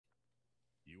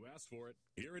asked for it.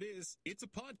 Here it is. It's a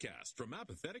podcast from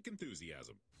Apathetic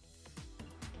Enthusiasm.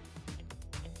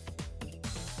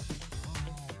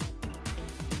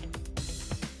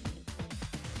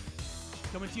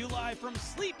 Coming to you live from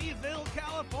Sleepyville,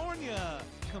 California.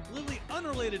 Completely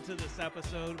unrelated to this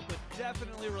episode, but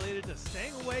definitely related to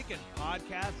staying awake and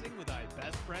podcasting with my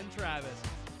best friend Travis.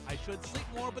 I should sleep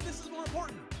more, but this is more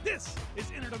important. This is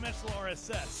Interdimensional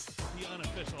IRSS, the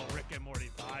unofficial Rick and Morty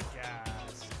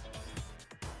podcast.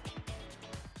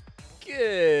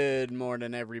 Good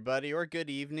morning, everybody, or good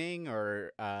evening,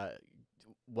 or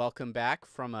welcome back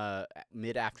from a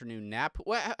mid-afternoon nap.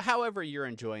 However you're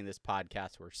enjoying this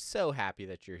podcast, we're so happy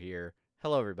that you're here.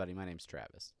 Hello, everybody. My name's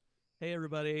Travis. Hey,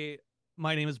 everybody.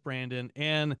 My name is Brandon,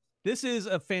 and this is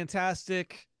a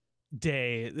fantastic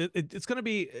day. It's gonna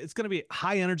be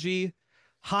high energy,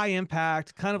 high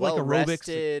impact, kind of like aerobics.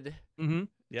 Rested. Mm-hmm.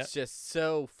 Yeah. It's just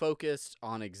so focused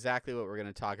on exactly what we're going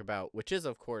to talk about, which is,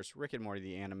 of course, Rick and Morty,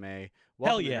 the anime.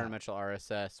 Welcome to Interdimensional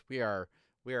IRSS. We are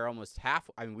almost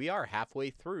we are halfway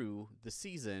through the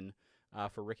season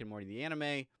for Rick and Morty, the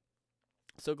anime.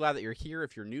 So glad that you're here.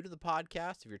 If you're new to the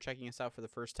podcast, if you're checking us out for the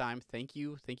first time, thank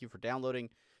you. Thank you for downloading.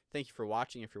 Thank you for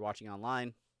watching if you're watching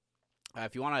online.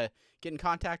 If you want to get in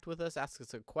contact with us, ask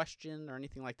us a question or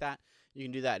anything like that, you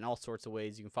can do that in all sorts of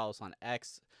ways. You can follow us on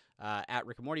X, at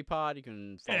Rick and Morty Pod. You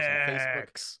can follow us on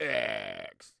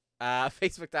Facebook.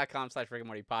 Facebook.com/Rick and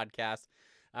Morty Podcast.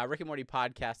 Rick and Morty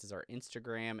Podcast is our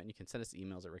Instagram, and you can send us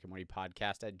emails at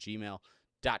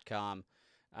rickandmortypodcast@gmail.com.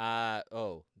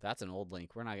 Oh, that's an old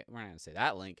link. We're not going to say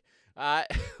that link.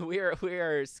 We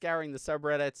are scouring the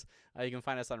subreddits. You can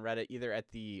find us on Reddit, either at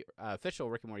the official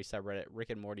Rick and Morty subreddit,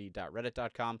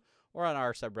 rickandmorty.reddit.com, or on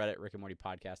our subreddit,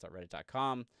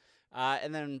 rickandmortypodcast.reddit.com.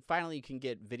 And then finally, you can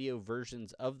get video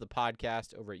versions of the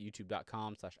podcast over at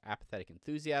youtube.com/apathetic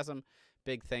enthusiasm.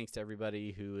 Big thanks to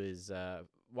everybody who is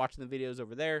watching the videos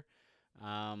over there.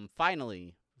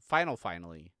 Finally,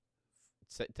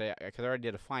 today, because I already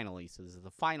did a finally, so this is the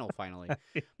finally.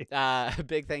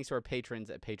 Big thanks to our patrons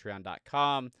at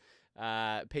patreon.com.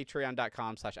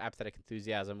 Patreon.com/apathetic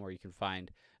enthusiasm, where you can find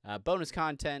bonus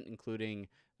content, including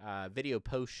video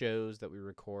post shows that we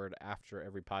record after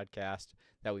every podcast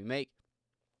that we make.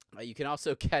 You can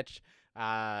also catch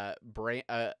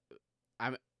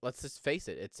let's just face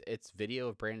it, it's video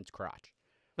of Brandon's crotch.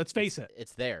 Let's face it.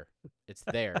 It's there. Let's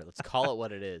call it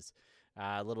what it is.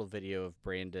 A little video of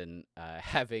Brandon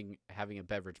having a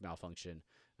beverage malfunction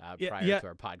prior to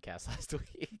our podcast last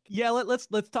week. Yeah, let's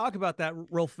talk about that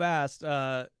real fast.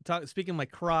 Speaking of my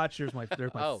crotch, there's my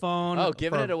phone. Oh,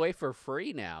 giving it away for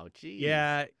free now. Jeez.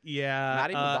 Yeah. Not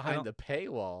even behind the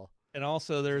paywall. And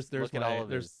also there's his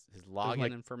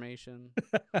login information.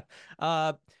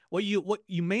 What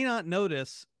you may not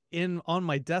notice on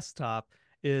my desktop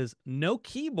is no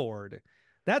keyboard.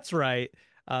 That's right.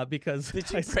 Because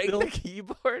did you break the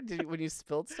keyboard when you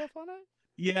spilled stuff on it?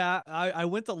 Yeah, I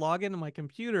went to log into my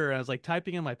computer and I was like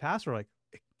typing in my password, like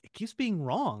it keeps being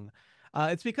wrong.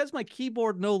 It's because my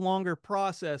keyboard no longer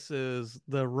processes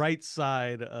the right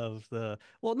side of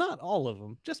not all of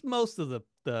them, just most of the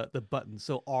buttons.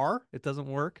 So R, it doesn't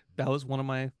work. That was one of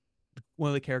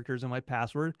the characters in my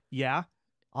password. Yeah,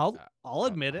 I'll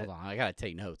admit it. Hold on, I gotta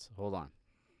take notes. Hold on.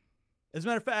 As a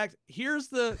matter of fact, here's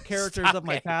the characters of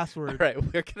my password. All right,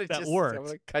 we're gonna that works. I'm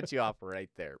gonna cut you off right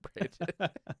there, Brandon.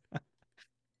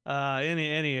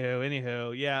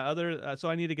 Anywho, yeah. So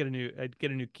I need to get a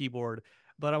new keyboard,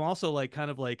 but I'm also like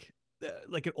kind of like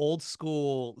an old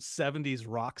school 70s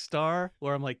rock star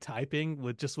where I'm like typing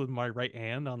with my right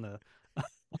hand on the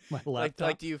my laptop.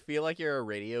 Like, do you feel like you're a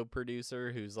radio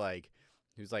producer who's like.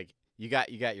 You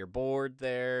got your board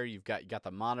there. You got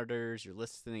the monitors. You're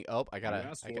listening. Oh, I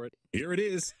gotta. Here it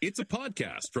is. It's a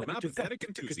podcast from Apathetic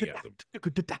Enthusiasm.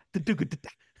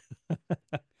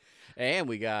 And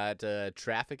we got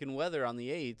traffic and weather on the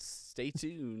 8th. Stay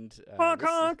tuned. Honk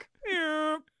honk.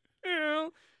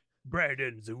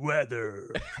 Brandon's weather.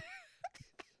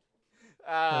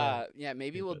 Yeah,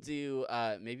 maybe we'll do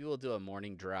a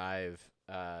morning drive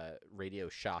radio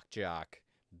shock jock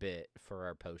bit for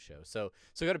our post show. So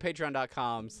go to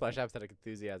patreon.com/apathetic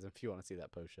enthusiasm if you want to see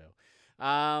that post show.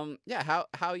 Yeah,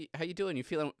 how you doing? You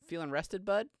feeling rested,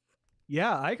 bud?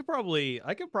 Yeah, I could probably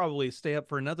stay up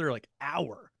for another like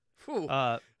hour. Whew.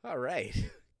 All right.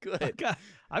 Good.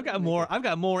 I've got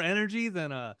more energy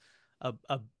than a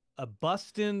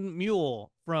bustin'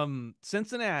 mule from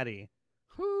Cincinnati.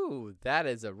 Whew, that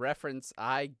is a reference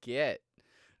I get.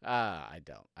 I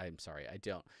don't. I'm sorry, I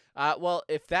don't. Well,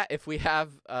 if we have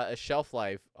a shelf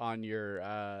life on your,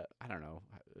 I don't know,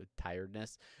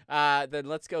 tiredness, then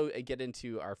let's go and get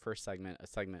into our first segment, a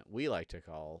segment we like to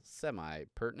call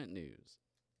semi-pertinent news.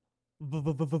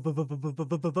 Pertinent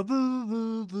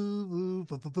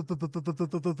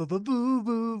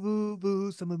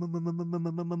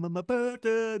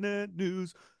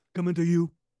news coming to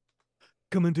you.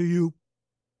 Coming to you.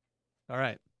 All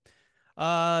right.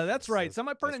 That's right.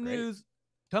 Semi-pertinent news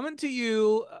coming to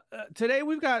you today.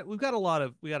 We've got a lot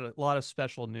of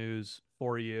special news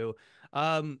for you.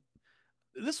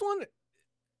 This one,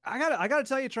 I gotta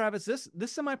tell you, Travis. This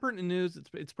semi-pertinent news.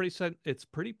 It's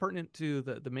pretty pertinent to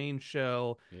the main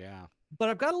show. Yeah. But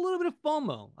I've got a little bit of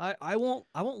FOMO. I won't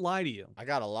lie to you. I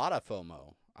got a lot of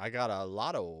FOMO. I got a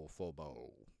lot of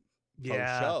FOMO.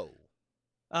 Yeah. Show.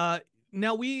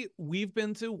 Now we've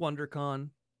been to WonderCon.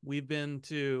 We've been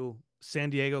to San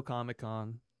Diego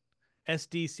Comic-Con,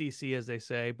 SDCC as they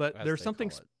say. But there's something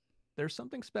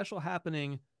special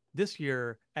happening this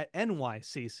year at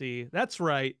NYCC. That's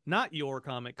right, not your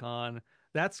Comic-Con.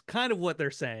 That's kind of what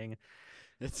they're saying.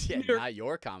 It's not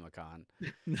your Comic-Con.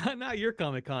 not your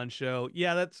Comic-Con show.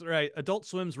 Yeah, that's right. Adult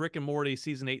Swim's Rick and Morty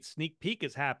season 8 sneak peek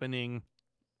is happening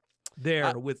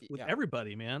there with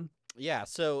everybody, man. Yeah,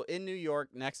 so in New York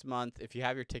next month, if you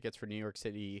have your tickets for New York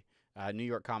City, New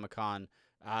York Comic-Con,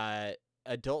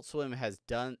 Adult Swim has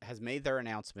made their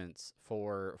announcements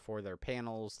for their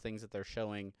panels, things that they're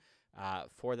showing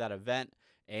for that event.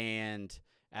 And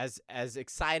as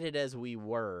excited as we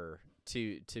were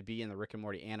to be in the Rick and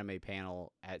Morty anime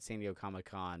panel at San Diego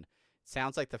Comic-Con,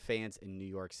 sounds like the fans in New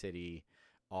York City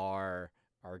are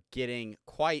getting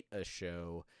quite a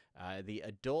show. The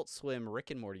Adult Swim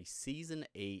Rick and Morty season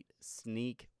 8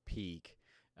 sneak peek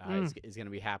is going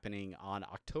to be happening on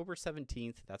October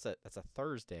 17th. That's a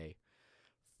Thursday,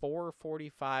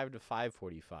 4:45 to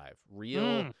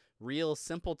 5:45. Real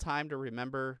simple time to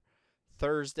remember.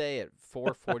 Thursday at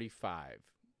 4:45.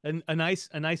 A nice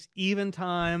even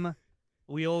time.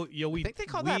 I think they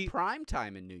call that prime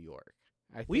time in New York.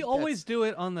 We always do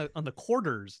it on the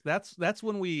quarters. That's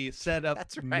when we set up.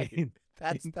 That's right.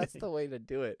 That's the way to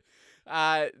do it.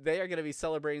 They are going to be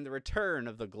celebrating the return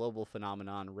of the global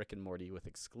phenomenon Rick and Morty with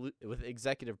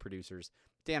executive producers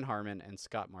Dan Harmon and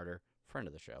Scott Martyr, friend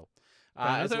of the show,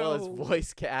 as well as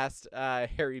voice cast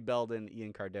Harry Belden,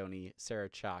 Ian Cardone, Sarah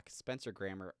Chalk, Spencer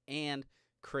Grammer, and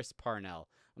Chris Parnell.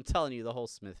 I'm telling you, the whole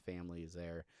Smith family is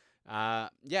there.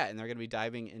 And they're going to be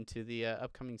diving into the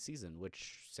upcoming season,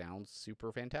 which sounds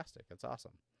super fantastic. That's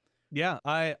awesome. Yeah,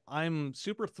 I'm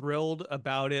super thrilled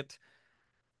about it.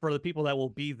 For the people that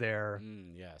will be there,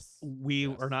 yes, we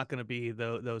are not going to be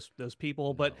those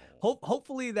people. But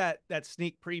hopefully that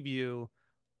sneak preview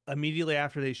immediately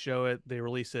after they show it, they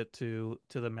release it to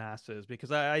the masses,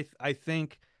 because I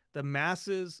think the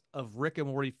masses of Rick and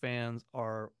Morty fans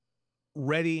are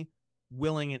ready,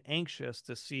 willing, and anxious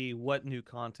to see what new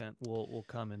content will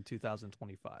come in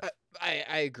 2025.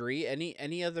 I agree.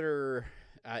 Any other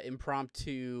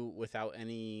impromptu, without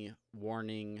any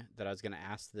warning that I was going to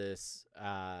ask this,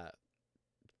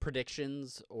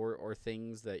 predictions or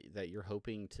things that you're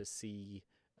hoping to see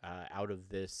out of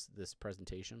this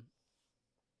presentation?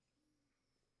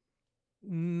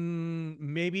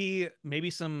 Maybe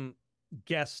some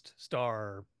guest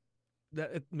star.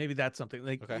 Maybe that's something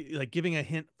like giving a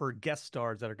hint for guest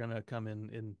stars that are going to come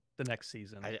in the next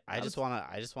season. I just want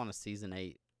a season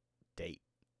 8 date.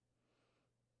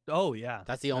 Oh yeah,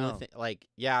 that's the only thing. Like,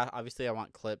 yeah, obviously I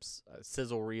want clips,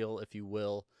 sizzle reel, if you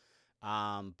will.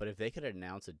 But if they could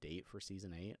announce a date for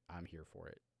season 8, I'm here for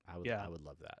it. I would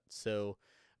love that. So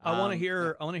I want to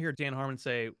hear Dan Harmon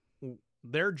say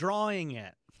they're drawing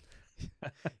it.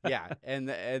 Yeah, and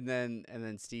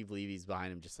then Steve Levy's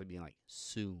behind him, just like being like,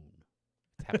 soon.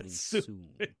 It's happening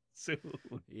soon.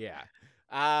 Yeah.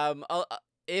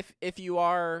 If you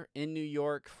are in New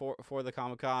York for the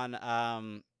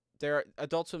Comic-Con,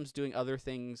 Adult Swim's doing other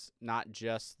things, not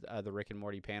just the Rick and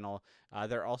Morty panel.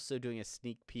 They're also doing a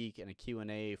sneak peek and a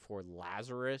Q&A for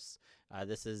Lazarus.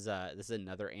 This is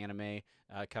another anime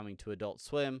coming to Adult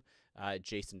Swim.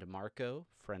 Jason DeMarco,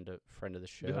 friend of the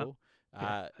show.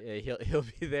 Yeah. He'll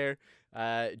be there.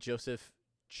 Joseph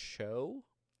Cho.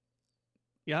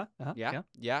 Yeah.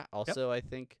 Yeah. Also, I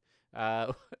think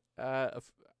we'll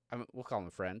call him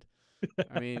a friend.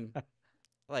 I mean.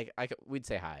 Like we'd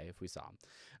say hi if we saw him.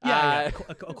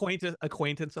 Acquaintance.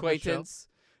 Acquaintance.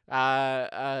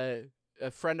 A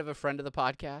friend of the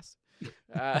podcast.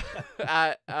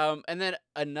 And then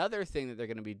another thing that they're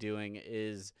going to be doing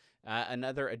is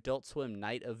another Adult Swim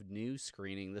Night of News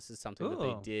screening. This is something that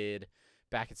they did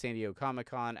back at San Diego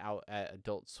Comic-Con, out at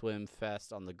Adult Swim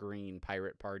Fest on the Green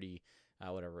Pirate Party,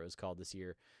 whatever it was called this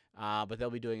year. But they'll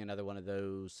be doing another one of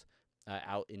those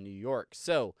out in New York.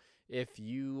 So if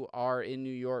you are in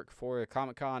New York for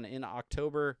Comic-Con in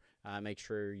October, Make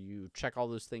sure you check all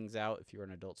those things out if you're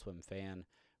an Adult Swim fan.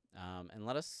 And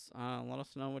let us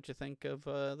know what you think of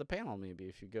the panel. Maybe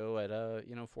if you go at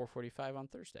 4:45 on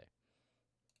Thursday.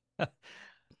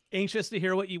 Anxious to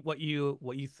hear what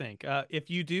you think. If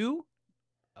you do,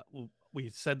 we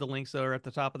said the links are at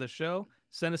the top of the show.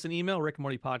 Send us an email,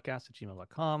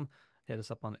 rickandmortypodcast@gmail.com. Hit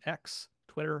us up on X,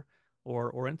 Twitter,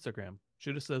 or Instagram.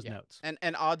 Shoot us those notes.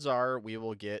 And odds are we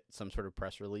will get some sort of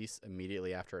press release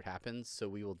immediately after it happens. So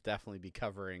we will definitely be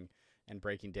covering and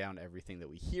breaking down everything that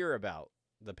we hear about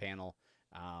the panel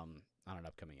on an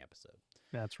upcoming episode.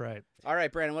 That's right. All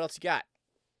right, Brandon, what else you got?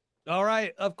 All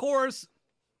right. Of course,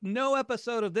 no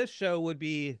episode of this show would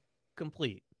be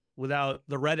complete without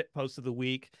the Reddit post of the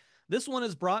week. This one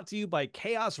is brought to you by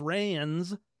Chaos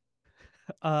Reigns.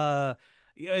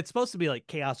 It's supposed to be like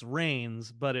Chaos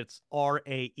Reigns, but it's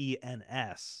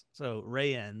Raens. So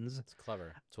Reigns. It's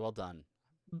clever. It's well done.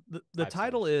 The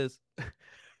title is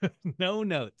no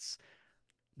notes.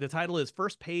 The title is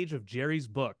First Page of Jerry's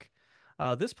Book.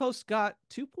 This post got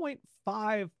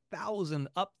 2.5 thousand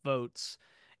upvotes,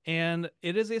 and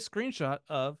it is a screenshot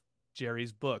of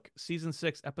Jerry's book, season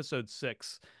 6, episode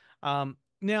 6.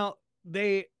 Now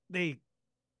they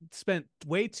spent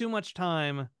way too much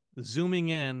time zooming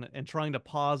in and trying to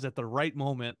pause at the right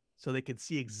moment so they could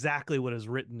see exactly what is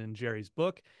written in Jerry's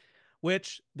book,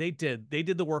 which they did. They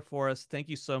did the work for us. Thank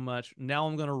you so much. Now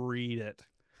I'm going to read it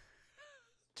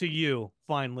to you,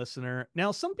 fine listener.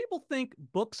 Now, some people think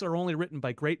books are only written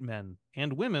by great men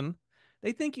and women.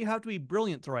 They think you have to be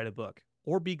brilliant to write a book,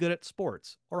 or be good at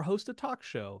sports, or host a talk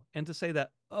show, and to say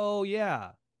that, oh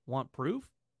yeah, want proof?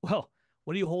 Well,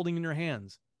 what are you holding in your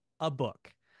hands? A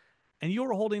book. And you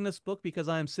are holding this book because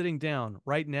I am sitting down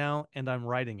right now and I'm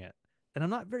writing it. And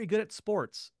I'm not very good at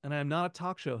sports, and I'm not a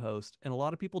talk show host, and a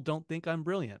lot of people don't think I'm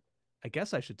brilliant. I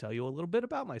guess I should tell you a little bit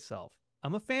about myself.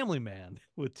 I'm a family man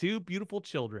with 2 beautiful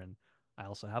children. I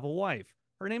also have a wife.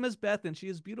 Her name is Beth, and she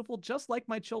is beautiful just like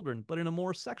my children, but in a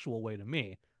more sexual way to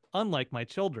me, unlike my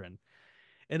children.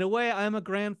 In a way, I am a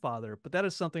grandfather, but that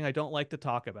is something I don't like to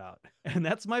talk about. And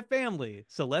that's my family,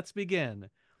 so let's begin.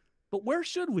 But where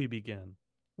should we begin?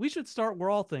 We should start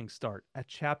where all things start, at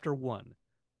chapter 1.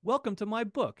 Welcome to my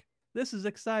book. This is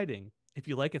exciting. If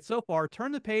you like it so far,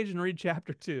 turn the page and read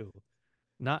chapter 2.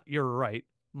 Not your right,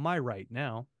 my right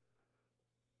now.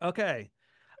 Okay.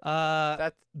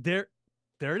 That's there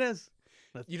it is.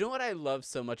 You know what I love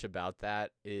so much about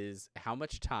that is how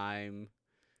much time,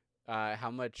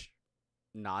 how much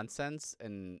nonsense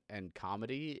and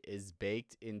comedy is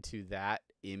baked into that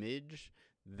image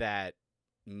that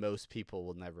most people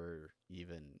will never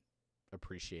even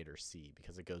appreciate or see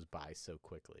because it goes by so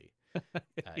quickly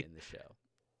in the show.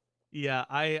 Yeah,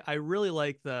 I really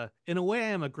like in a way I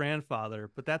am a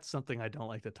grandfather, but that's something I don't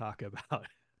like to talk about.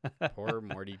 Poor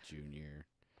Morty Jr.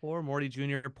 Poor Morty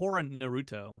Jr. Poor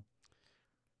Naruto.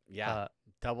 Yeah,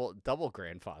 double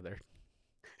grandfather.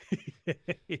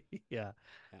 Yeah.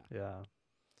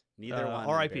 Neither one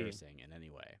R.I.P. embarrassing in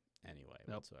any way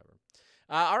whatsoever.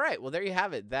 All right, well, there you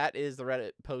have it. That is the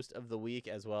Reddit post of the week,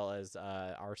 as well as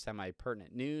our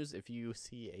semi-pertinent news. If you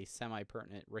see a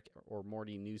semi-pertinent Rick and or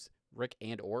Morty news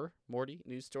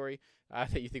story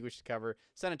that you think we should cover,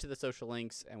 send it to the social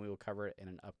links, and we will cover it in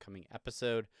an upcoming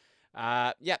episode.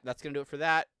 That's going to do it for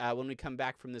that. When we come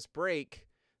back from this break,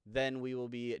 then we will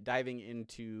be diving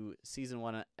into season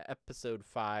 1, episode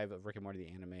 5 of Rick and Morty the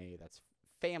anime. That's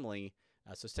Family.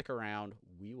 So stick around.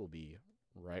 We will be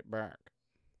right back.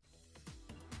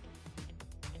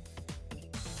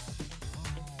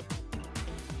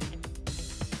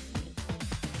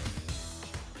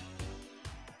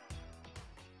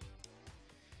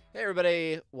 Hey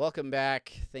everybody, welcome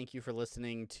back. Thank you for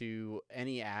listening to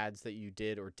any ads that you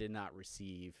did or did not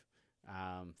receive.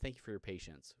 Thank you for your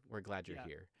patience. We're glad you're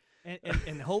here.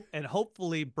 And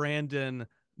hopefully Brandon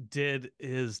did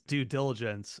his due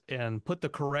diligence and put the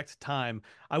correct time.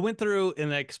 I went through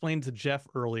and I explained to Jeff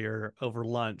earlier over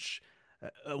lunch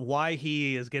why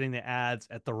he is getting the ads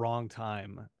at the wrong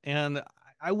time. And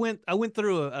I went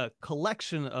through a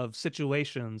collection of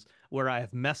situations where I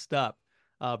have messed up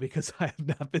because I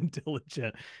have not been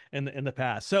diligent in the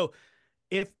past. So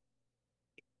if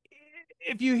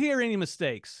you hear any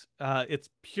mistakes, it's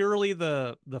purely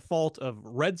the fault of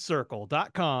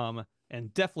redcircle.com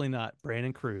and definitely not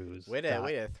Brandon Cruz. Way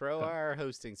to throw our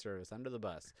hosting service under the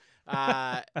bus.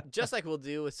 Just like we'll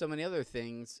do with so many other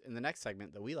things in the next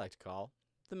segment that we like to call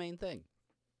the main thing.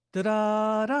 Da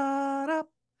da da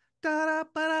da da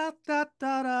da da da da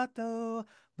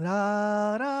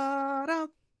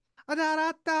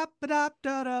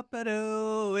da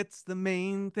da. It's the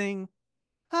main thing.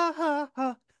 Ha ha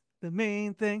ha. The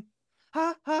main thing.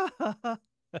 Ha ha ha ha.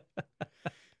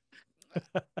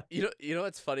 You know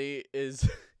what's funny is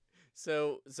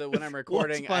so when I'm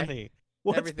recording, What's funny?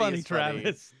 What's funny,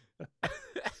 Travis?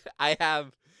 I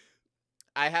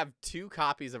have two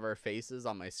copies of our faces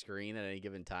on my screen at any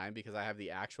given time because I have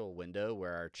the actual window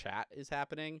where our chat is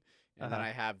happening, and then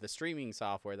I have the streaming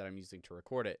software that I'm using to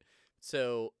record it.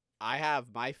 So I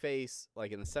have my face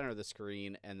like in the center of the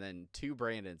screen, and then two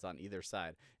Brandons on either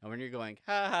side. And when you're going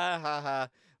ha ha ha ha,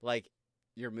 like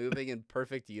you're moving in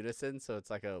perfect unison, so it's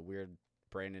like a weird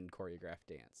Brandon choreographed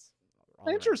dance.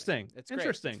 Interesting. It's great.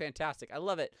 Interesting. It's fantastic. I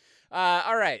love it.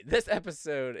 All right. This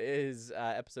episode is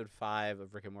episode 5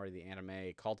 of Rick and Morty, the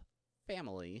anime, called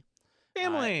Family.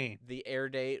 The air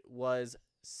date was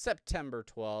September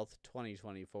 12th,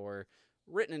 2024.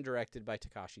 Written and directed by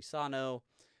Takashi Sano.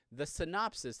 The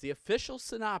synopsis, the official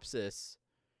synopsis,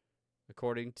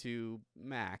 according to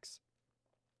Max,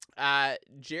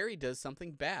 Jerry does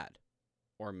something bad.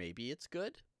 Or maybe it's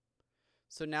good.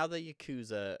 So now the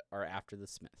Yakuza are after the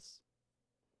Smiths.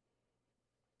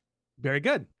 Very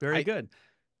good. Very good.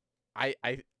 I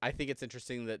think it's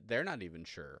interesting that they're not even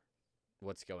sure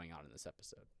what's going on in this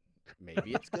episode.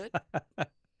 Maybe it's good.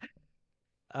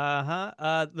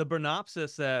 The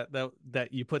Bernopsis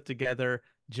that you put together,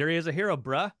 Jerry is a hero,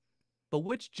 bruh. But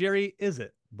which Jerry is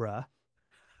it, bruh?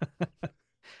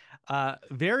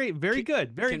 Very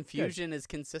good. Very confusion good. is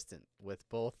consistent with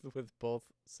both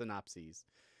synopses.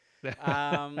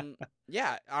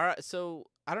 Yeah. All right. So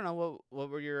I don't know what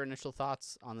were your initial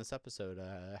thoughts on this episode,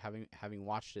 having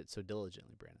watched it so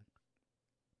diligently, Brandon.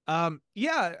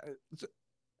 Yeah.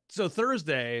 So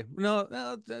Thursday,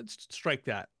 no, strike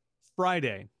that.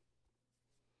 Friday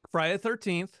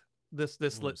 13th. This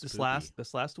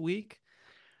last week,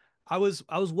 I was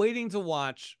waiting to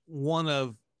watch one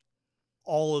of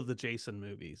all of the Jason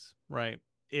movies, right?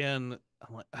 And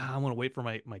I'm like, I'm gonna wait for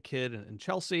my kid and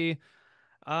Chelsea.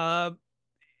 They're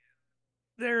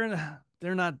doing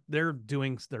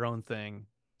their own thing.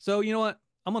 So you know what?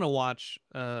 I'm gonna watch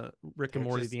Rick and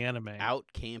Morty the anime. Out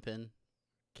camping,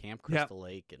 Camp Crystal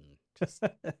Lake, and just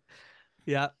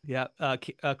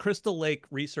Crystal Lake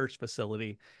Research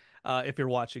Facility. If you're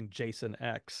watching Jason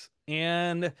X,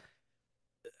 and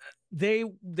they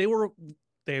weren't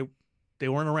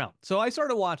around. So I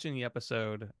started watching the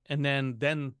episode, and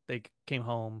then they came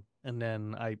home, and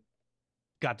then I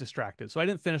got distracted. So I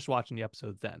didn't finish watching the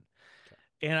episode then. Okay.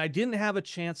 And I didn't have a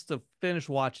chance to finish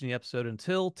watching the episode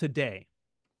until today.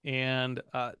 And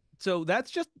so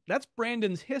that's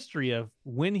Brandon's history of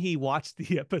when he watched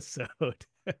the episode.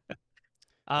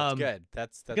 That's good.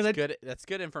 That's good. That's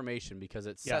good information because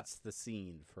it sets the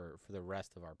scene for the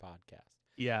rest of our podcast.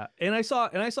 Yeah, and I saw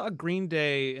Green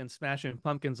Day and Smashing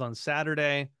Pumpkins on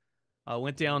Saturday.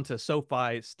 Went down to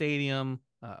SoFi Stadium.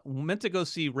 Meant to go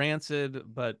see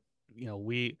Rancid, but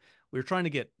we were trying to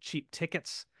get cheap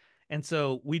tickets, and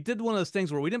so we did one of those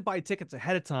things where we didn't buy tickets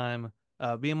ahead of time.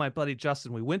 Me and my buddy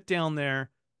Justin, we went down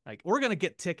there like we're gonna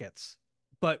get tickets,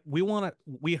 but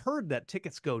we heard that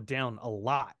tickets go down a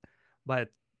lot, but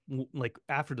like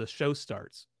after the show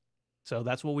starts. So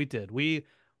that's what we did. We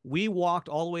walked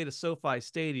all the way to SoFi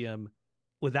Stadium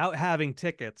without having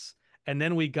tickets. And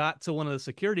then we got to one of the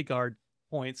security guard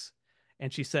points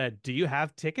and she said, "Do you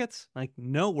have tickets?" Like,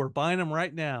 "No, we're buying them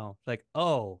right now." Like,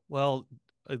 "Oh, well,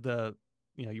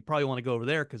 you probably want to go over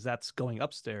there because that's going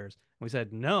upstairs." And we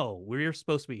said, "No, we're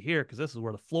supposed to be here because this is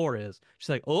where the floor is." She's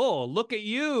like, "Oh, look at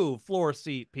you, floor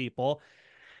seat people."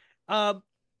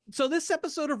 So this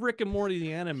episode of Rick and Morty,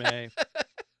 the anime,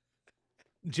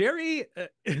 Jerry,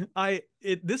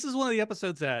 this is one of the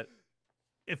episodes that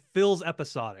it feels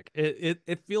episodic.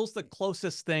 It feels the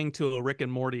closest thing to a Rick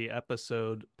and Morty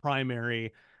episode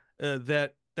primary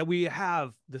that we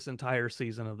have this entire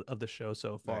season of the show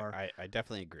so far. I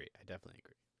definitely agree.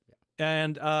 Yeah.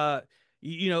 And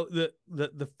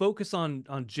the focus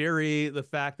on Jerry, the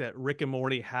fact that Rick and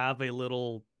Morty have a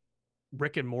little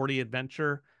Rick and Morty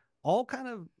adventure, all kind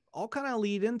of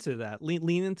lean into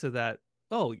that.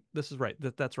 Oh, this is right.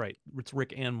 That's right. It's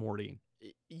Rick and Morty.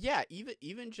 Yeah,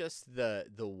 even just the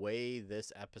way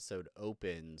this episode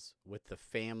opens with the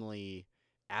family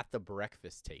at the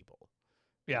breakfast table.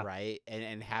 Yeah. Right?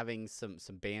 And having some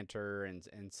banter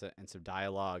and some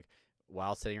dialogue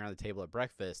while sitting around the table at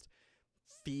breakfast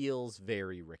feels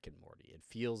very Rick and Morty. It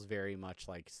feels very much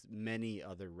like many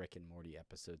other Rick and Morty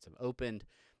episodes have opened.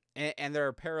 And there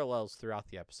are parallels throughout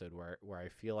the episode where I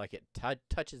feel like it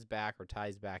touches back or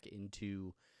ties back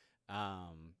into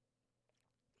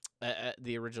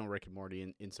the original Rick and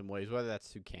Morty in some ways, whether that's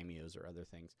through cameos or other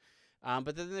things.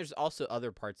 But then there's also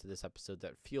other parts of this episode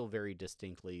that feel very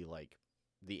distinctly like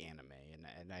the anime.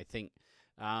 And I think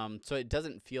so it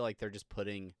doesn't feel like they're just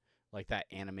putting like that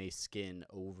anime skin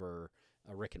over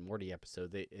a Rick and Morty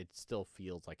episode. It still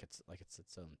feels like it's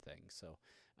its own thing. So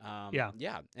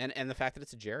yeah, and the fact that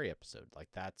it's a Jerry episode, like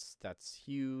that's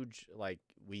huge. Like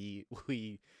we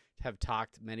have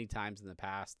talked many times in the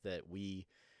past that we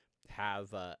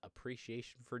have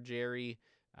appreciation for Jerry.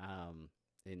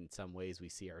 In some ways, we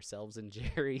see ourselves in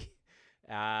Jerry,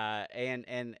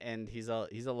 and he's a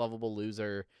lovable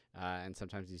loser, and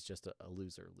sometimes he's just a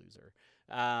loser.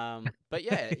 But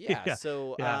yeah. Yeah,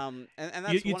 So yeah. and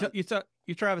that's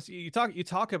Travis, you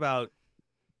talk about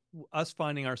us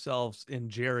finding ourselves in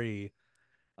Jerry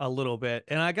a little bit,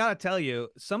 and I gotta tell you,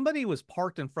 somebody was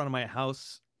parked in front of my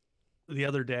house the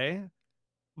other day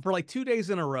for like 2 days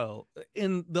in a row,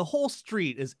 and the whole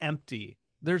street is empty.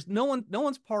 There's no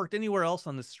one's parked anywhere else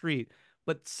on the street,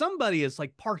 but somebody is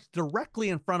like parked directly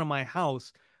in front of my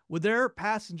house with their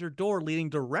passenger door leading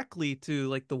directly to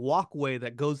like the walkway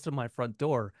that goes to my front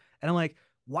door. And I'm like,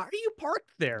 why are you parked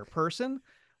there, person?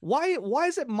 Why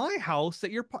is it my house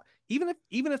that you're even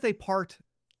if they parked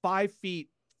 5 feet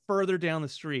further down the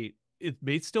street, it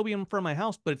may still be in front of my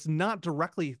house, but it's not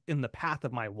directly in the path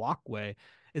of my walkway.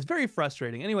 It's very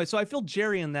frustrating. Anyway, so I feel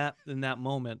Jerry in that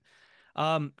moment.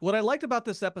 What I liked about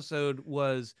this episode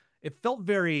was it felt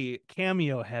very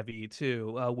cameo heavy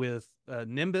too, with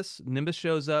Nimbus. Nimbus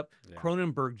shows up, Yeah.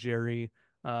 Cronenberg Jerry,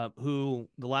 who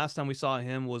the last time we saw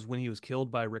him was when he was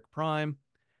killed by Rick Prime,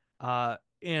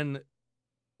 and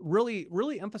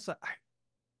really emphasize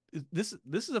this.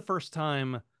 This is the first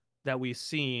time that we've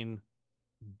seen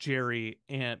Jerry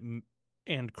and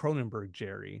Cronenberg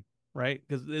Jerry, right?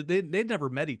 Because they'd never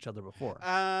met each other before.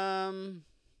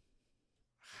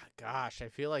 Gosh, I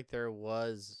feel like there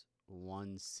was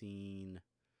one scene,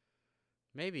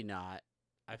 maybe not.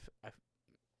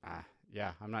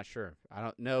 Yeah, I'm not sure. I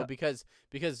don't know because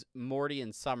Morty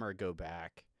and Summer go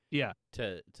back, yeah,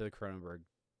 to the Cronenberg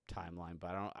timeline,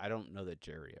 but I don't know that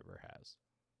Jerry ever has.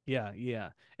 Yeah.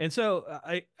 And so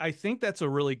I think that's a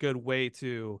really good way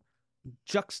to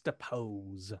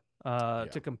juxtapose,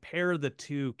 to compare the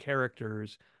two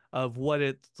characters of what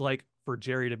it's like for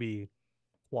Jerry to be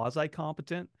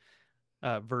quasi-competent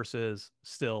versus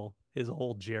still his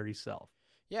old Jerry self.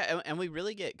 Yeah, and we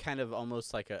really get kind of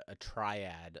almost like a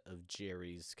triad of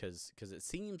Jerry's because it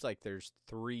seems like there's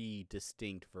three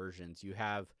distinct versions. You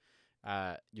have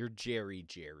your Jerry,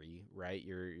 right?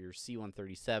 Your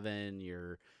C-137,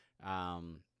 your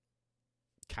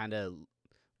kind of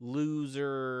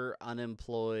loser,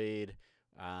 unemployed,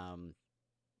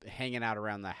 hanging out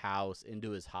around the house,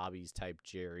 into his hobbies type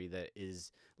Jerry that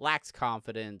lacks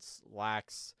confidence,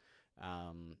 lacks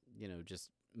just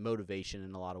motivation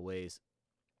in a lot of ways.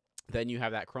 Then you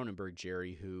have that Cronenberg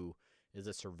Jerry who is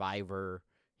a survivor.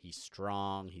 He's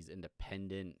strong. He's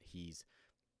independent. He's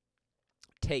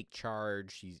take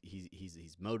charge.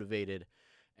 He's motivated.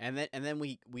 And then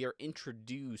we are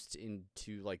introduced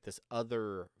into like this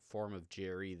other form of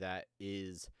Jerry that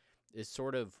is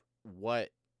sort of what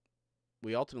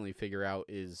we ultimately figure out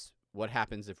is what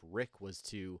happens if Rick was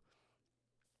to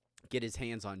get his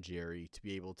hands on Jerry to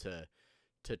be able to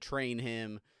train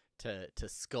him, to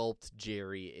sculpt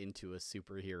Jerry into a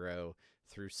superhero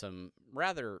through some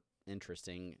rather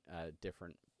interesting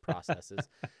different processes.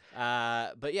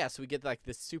 But yeah, so we get like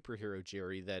this superhero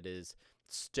Jerry that is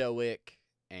stoic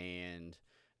and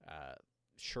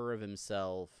sure of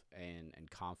himself and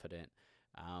confident.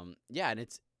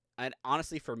 And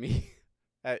honestly for me,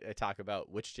 I talk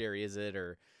about which Jerry is it,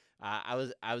 or I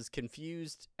was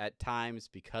confused at times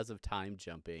because of time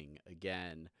jumping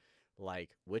again.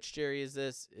 Like, which Jerry is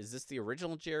this? Is this the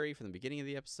original Jerry from the beginning of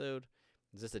the episode?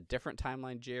 Is this a different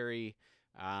timeline Jerry?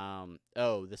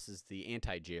 This is the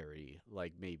anti-Jerry,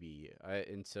 like maybe.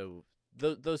 And so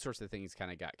those sorts of things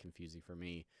kind of got confusing for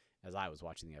me as I was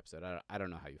watching the episode. I don't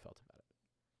know how you felt about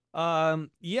it.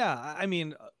 Yeah, I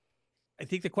mean, I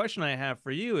think the question I have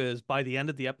for you is, by the end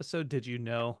of the episode, did you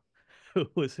know who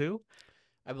was who?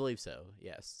 I believe so.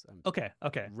 Yes. I'm Okay.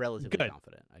 relatively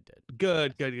confident I did.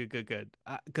 Good.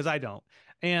 Because I don't.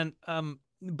 And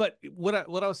but what I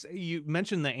was, you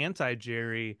mentioned the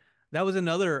anti-Jerry. That was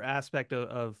another aspect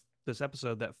of this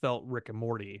episode that felt Rick and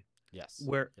Morty. Yes.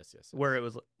 Where yes. Where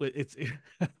it's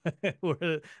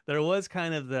where there was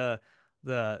kind of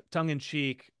the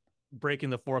tongue-in-cheek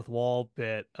breaking the fourth wall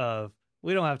bit of,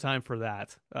 we don't have time for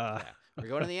that. Yeah. We're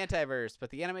going to the antiverse, but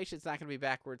the animation's not going to be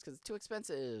backwards because it's too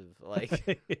expensive. Like,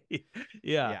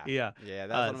 yeah. That was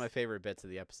one of my favorite bits of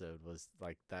the episode, was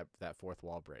like that fourth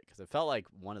wall break, because it felt like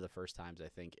one of the first times I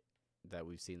think that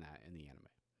we've seen that in the anime.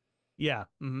 Yeah.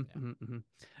 Mm-hmm, Yeah.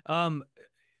 Mm-hmm.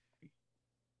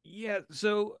 Yeah.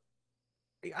 So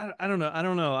I don't know. I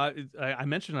don't know. I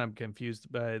mentioned I'm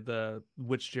confused by the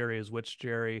which Jerry is which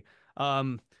Jerry.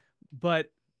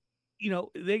 But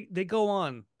they go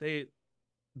on. They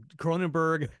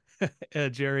Cronenberg,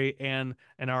 Jerry, and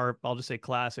our I'll just say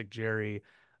classic Jerry,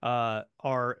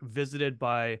 are visited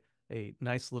by a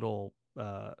nice little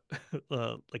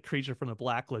like creature from the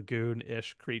Black Lagoon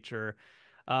ish creature,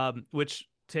 which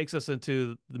takes us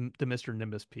into the Mr.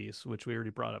 Nimbus piece, which we already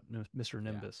brought up, Mr.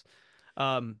 Nimbus.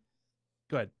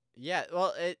 Go ahead. Yeah,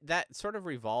 well, that sort of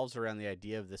revolves around the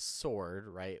idea of the sword,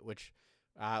 right? Which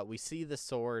we see the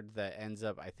sword that ends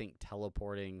up, I think,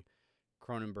 teleporting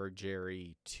Cronenberg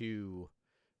Jerry to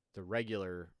the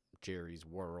regular Jerry's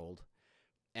world,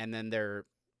 and then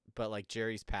but like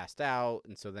Jerry's passed out,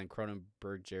 and so then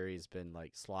Cronenberg Jerry's been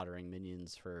like slaughtering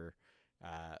minions for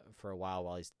a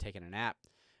while he's taking a nap.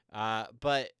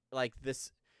 But like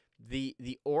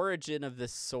the origin of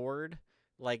this sword.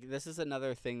 Like, this is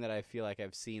another thing that I feel like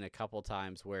I've seen a couple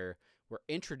times where we're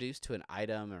introduced to an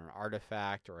item or an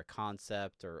artifact or a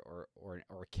concept or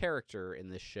a character in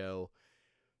this show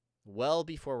well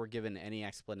before we're given any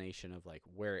explanation of, like,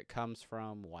 where it comes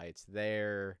from, why it's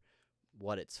there,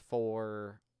 what it's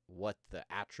for, what the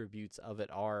attributes of it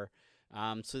are.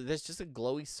 So there's just a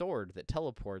glowy sword that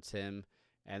teleports him,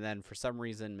 and then for some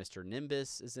reason Mr.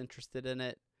 Nimbus is interested in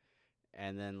it.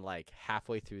 And then, like,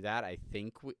 halfway through that, I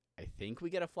think we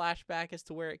get a flashback as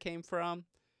to where it came from.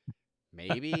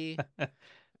 Maybe.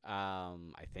 I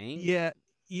think.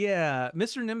 Yeah.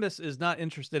 Mr. Nimbus is not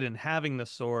interested in having the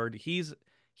sword. He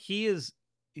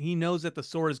knows that the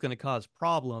sword is going to cause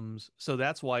problems, so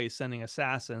that's why he's sending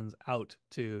assassins out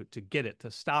to get it, to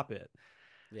stop it.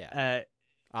 Yeah.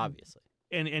 Obviously.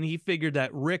 And he figured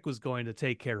that Rick was going to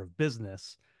take care of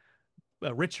business.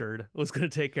 Richard was going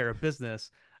to take care of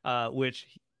business.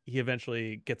 Which he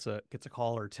eventually gets a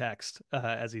call or text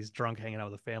as he's drunk hanging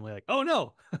out with the family, like, oh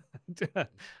no,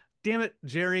 damn it,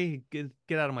 Jerry,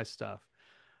 get out of my stuff.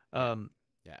 Yeah.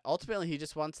 Ultimately, he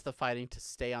just wants the fighting to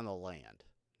stay on the land,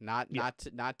 not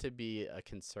to be a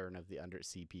concern of the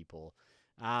undersea people.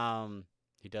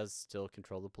 He does still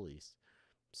control the police,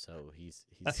 so he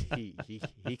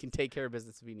can take care of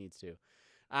business if he needs to.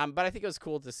 But I think it was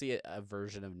cool to see a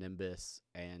version of Nimbus,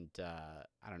 and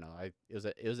I don't know,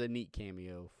 it was a neat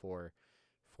cameo for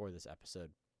this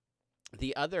episode.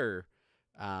 The other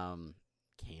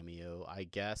cameo, I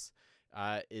guess,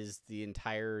 is the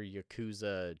entire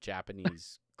Yakuza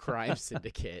Japanese crime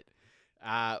syndicate,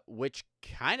 which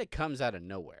kind of comes out of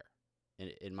nowhere,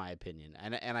 in my opinion,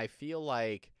 and I feel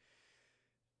like,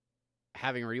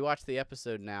 having rewatched the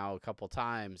episode now a couple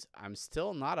times, I'm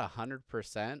still not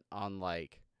 100% on,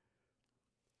 like,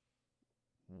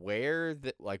 where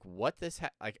what this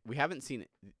we haven't seen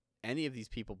any of these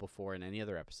people before in any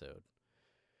other episode.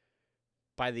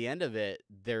 By the end of it,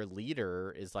 their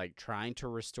leader is, like, trying to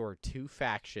restore two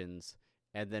factions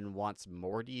and then wants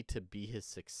Morty to be his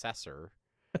successor.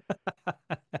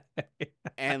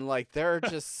 And, like, there are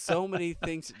just so many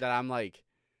things that I'm, like,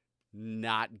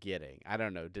 not getting. I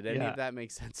don't know. Did any of that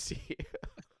make sense to you?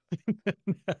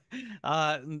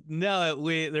 No,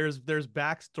 there's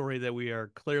backstory that we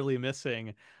are clearly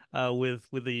missing with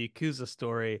the Yakuza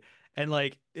story. And,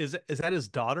 like, is that his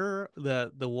daughter,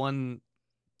 the one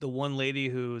lady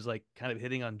who's, like, kind of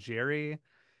hitting on Jerry?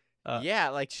 Yeah,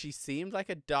 like, she seemed like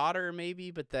a daughter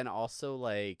maybe, but then also,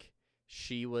 like,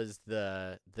 she was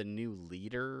the new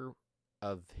leader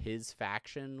of his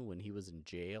faction when he was in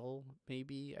jail,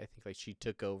 maybe. I think, like, she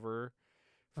took over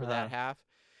for that half.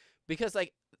 Because,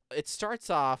 like, it starts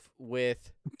off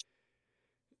with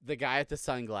the guy with the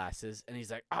sunglasses, and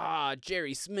he's like,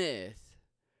 Jerry Smith.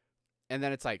 And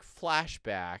then it's, like,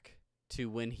 flashback to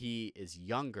when he is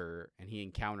younger and he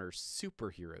encounters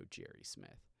superhero Jerry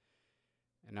Smith.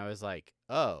 And I was like,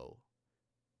 oh,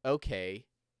 okay,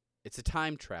 it's a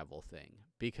time travel thing.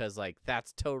 Because, like,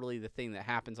 that's totally the thing that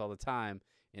happens all the time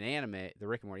in anime. The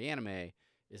Rick and Morty anime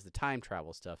is the time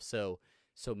travel stuff. So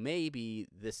maybe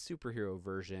this superhero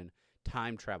version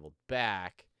time traveled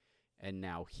back, and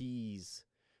now he's...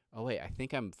 Oh wait, I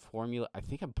think I'm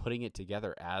putting it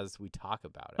together as we talk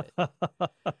about it.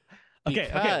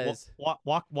 Okay.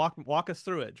 Walk us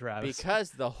through it, Travis.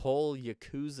 Because the whole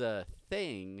Yakuza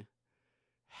thing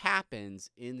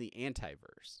happens in the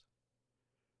antiverse.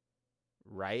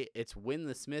 Right? It's when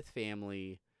the Smith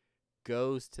family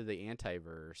goes to the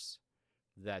antiverse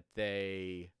that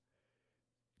they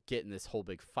get in this whole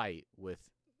big fight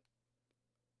with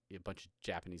a bunch of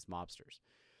Japanese mobsters.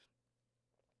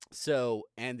 So,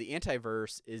 and the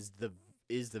antiverse is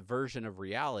the version of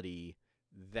reality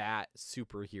that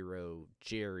superhero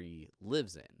Jerry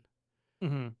lives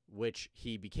in, which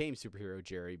he became superhero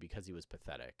Jerry because he was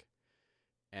pathetic.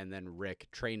 and then Rick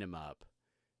trained him up,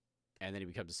 and then he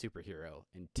becomes a superhero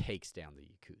and takes down the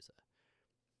Yakuza.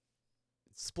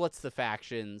 Splits the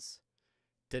factions,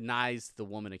 denies the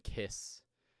woman a kiss.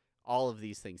 All of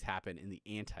these things happen in the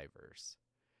antiverse.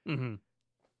 Mm-hmm.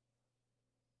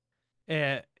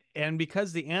 And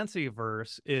because the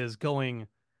antiverse is going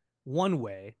one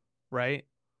way, right?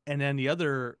 And then the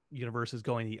other universe is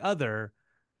going the other,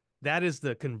 that is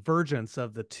the convergence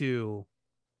of the two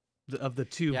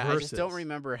verses. I just don't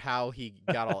remember how he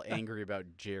got all angry about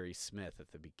Jerry Smith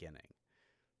at the beginning.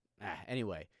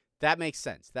 Anyway, that makes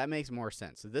sense. That makes more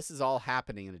sense. So this is all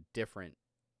happening in a different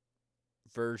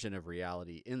version of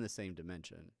reality in the same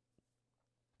dimension.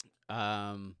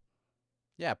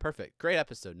 Yeah, perfect. Great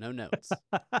episode. No notes.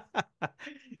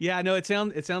 Yeah, no, it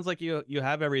sounds like you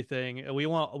have everything. We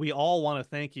all want to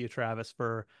thank you, Travis,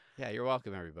 for you're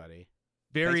welcome, everybody.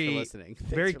 Thanks for listening.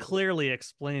 Very clearly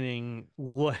explaining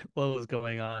what was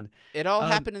going on. It all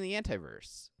happened in the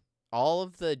antiverse. All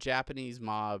of the Japanese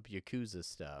mob Yakuza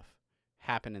stuff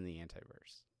happened in the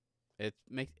antiverse.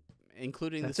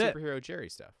 Including the superhero Jerry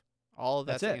stuff. All of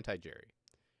that's anti-Jerry.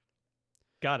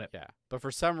 Got it. Yeah. But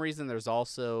for some reason, there's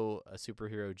also a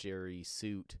superhero Jerry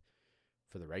suit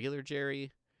for the regular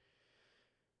Jerry.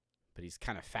 But he's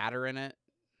kind of fatter in it.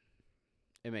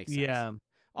 It makes sense. Yeah.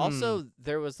 Also,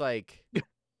 there was like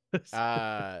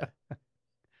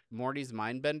Morty's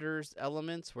Mindbenders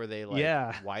elements where they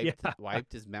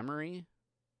wiped his memory.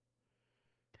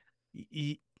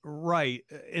 Right.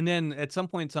 And then at some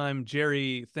point in time,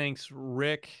 Jerry thanks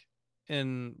Rick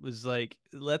and was like,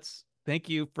 let's thank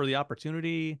you for the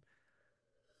opportunity.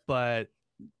 But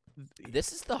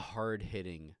this is the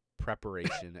hard-hitting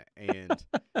preparation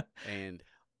and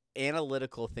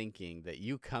analytical thinking that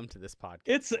you come to this podcast.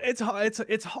 It's hard.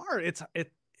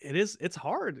 It's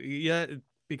hard. Yeah,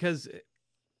 because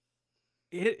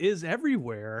it is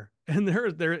everywhere, and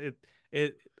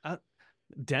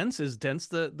dense is dense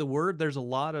the word. There's a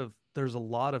lot of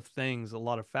things, a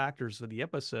lot of factors for the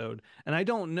episode, and I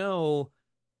don't know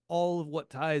all of what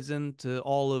ties into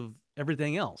all of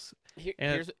everything else.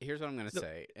 Here's what I'm gonna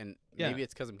say, and maybe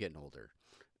it's because I'm getting older.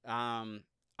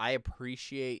 I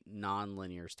appreciate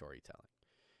non-linear storytelling.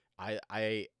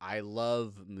 I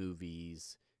love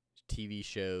movies, TV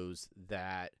shows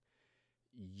that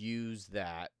use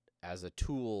that as a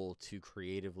tool to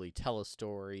creatively tell a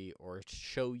story or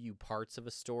show you parts of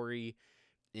a story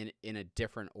in a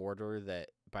different order, that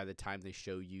by the time they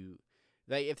show you,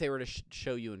 if they were to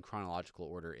show you in chronological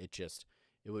order, it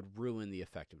would ruin the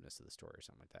effectiveness of the story or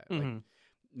something like that. Mm-hmm. Like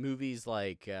movies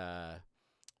like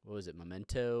what was it,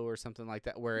 Memento or something like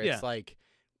that, where it's like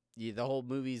the whole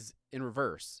movie's in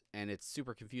reverse and it's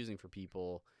super confusing for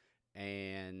people,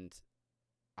 and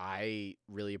I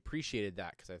really appreciated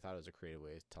that because I thought it was a creative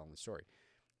way of telling the story.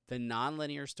 The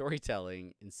nonlinear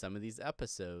storytelling in some of these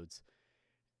episodes,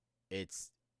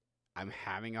 I'm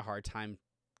having a hard time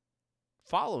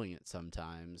following it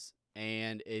sometimes,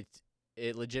 and it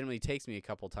legitimately takes me a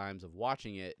couple times of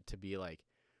watching it to be like,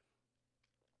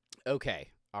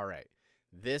 okay, all right,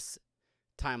 this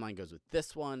timeline goes with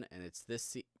this one, and it's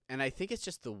this and I think it's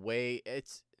just the way,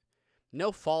 it's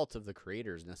no fault of the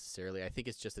creators necessarily. I think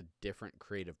it's just a different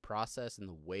creative process and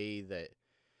the way that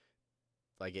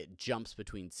like it jumps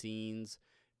between scenes,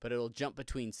 but it'll jump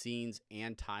between scenes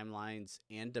and timelines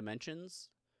and dimensions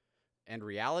and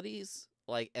realities.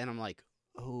 Like, and I'm like,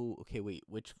 oh, okay, wait,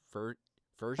 which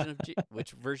version of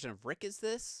which version of Rick is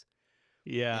this?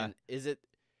 Yeah. And is it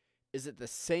the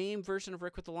same version of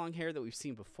Rick with the long hair that we've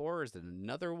seen before? Or is it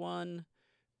another one?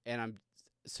 And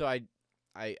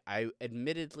I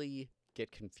admittedly get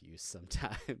confused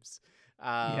sometimes.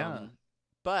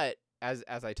 But as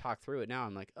I talk through it now,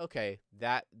 I'm like, okay,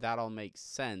 that all makes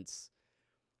sense.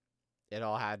 It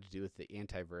all had to do with the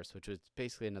antiverse, which was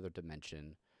basically another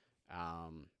dimension.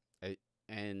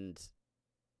 And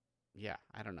yeah,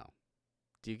 I don't know.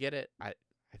 Do you get it? I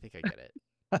think I get it.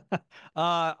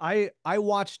 I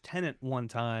watched Tenet one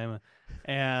time,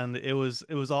 and it was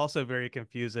also very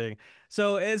confusing.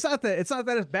 So it's not that it's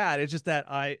bad. It's just that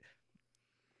I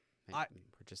have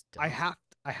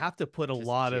to put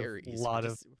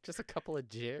just a couple of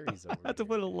Jerry's over I have to here.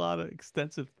 put a lot of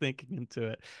extensive thinking into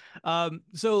it.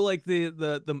 So like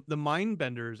the mind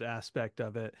benders aspect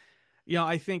of it,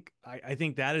 I think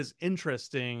that is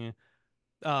interesting.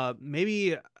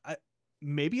 Maybe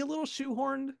a little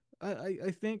shoehorned.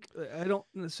 I think I don't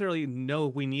necessarily know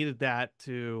if we needed that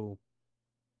to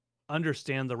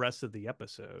understand the rest of the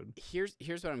episode. Here's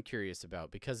what I'm curious about,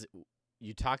 because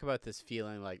you talk about this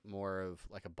feeling like more of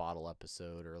like a bottle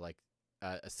episode or like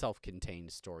a self-contained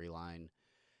storyline.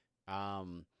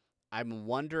 I'm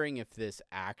wondering if this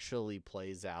actually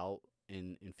plays out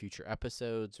in future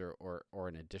episodes or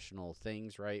in additional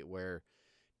things, right? Where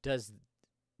does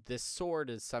this sword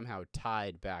is somehow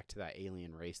tied back to that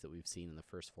alien race that we've seen in the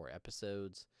first 4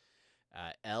 episodes.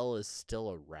 L is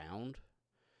still around,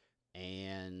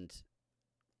 and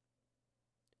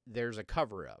there's a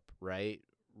cover-up, right?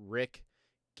 Rick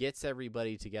gets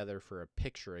everybody together for a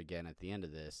picture again at the end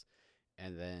of this,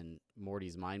 and then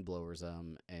Morty's mind blowers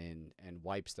them and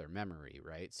wipes their memory,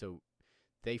 right? So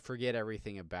they forget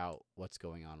everything about what's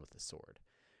going on with the sword.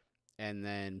 And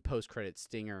then post-credit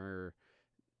stinger,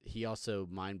 he also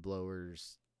mind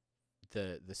blowers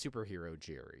the superhero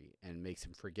Jerry and makes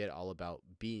him forget all about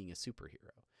being a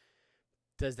superhero.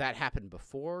 Does that happen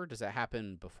before? Does that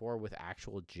happen before with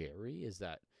actual Jerry? Is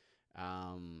that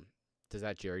does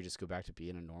that Jerry just go back to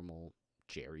being a normal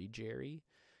Jerry?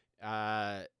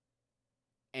 And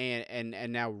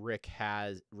now Rick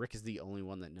is the only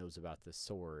one that knows about the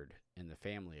sword in the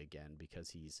family again,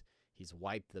 because he's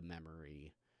wiped the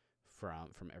memory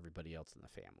from everybody else in the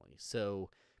family. So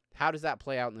how does that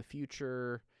play out in the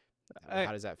future?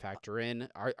 How does that factor in?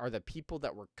 Are the people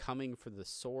that were coming for the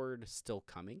sword still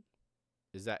coming?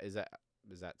 Is that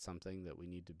something that we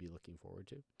need to be looking forward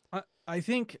to? I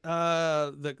think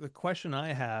the question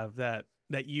I have that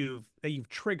you've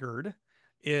triggered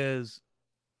is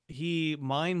he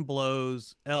mind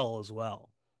blows L as well.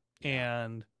 Yeah.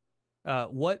 And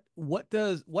what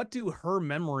do her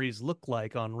memories look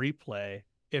like on replay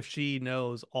if she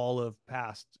knows all of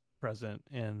past, present,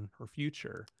 and her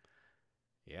future?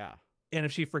 Yeah. And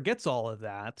if she forgets all of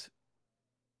that,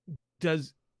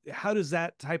 how does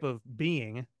that type of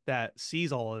being that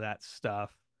sees all of that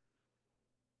stuff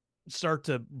start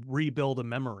to rebuild a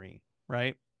memory,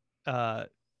 right?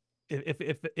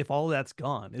 If all of that's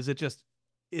gone, is it just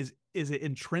is it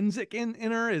intrinsic in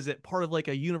her? Is it part of like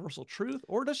a universal truth,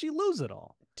 or does she lose it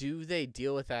all? Do they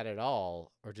deal with that at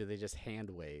all, or do they just hand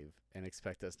wave and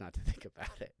expect us not to think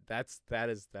about it? That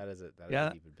is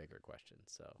an even bigger question.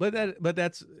 So, but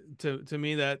that's to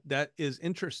me that is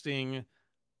interesting,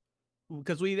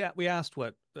 because we asked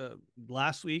what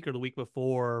last week or the week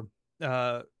before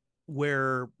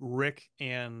where Rick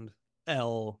and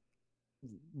L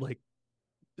like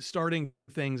starting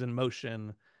things in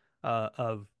motion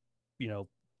of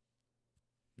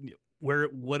where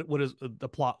what is the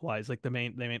plot wise, like the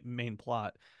main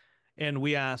plot. And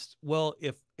we asked, well,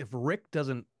 if Rick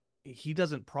doesn't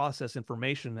process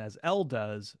information as L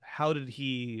does, how does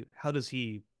he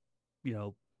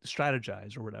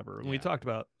strategize or whatever? And we talked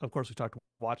about, of course, we talked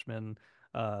Watchmen,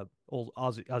 old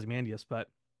Ozymandias, but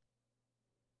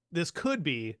this could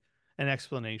be an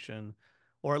explanation,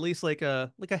 or at least like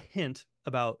a hint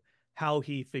about how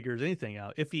he figures anything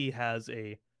out if he has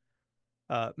a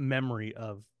memory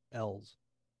of L's.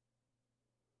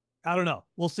 I don't know.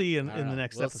 We'll see in the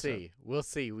next episode. We'll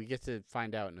see. We get to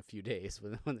find out in a few days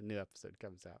when the new episode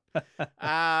comes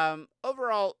out.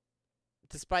 Overall,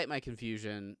 despite my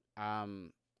confusion,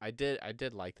 I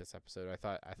did like this episode.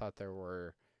 I thought there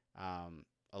were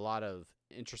a lot of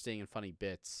interesting and funny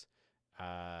bits.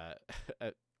 Well,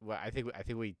 I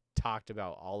think we talked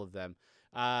about all of them,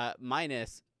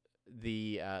 minus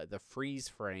the freeze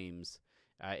frames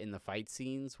in the fight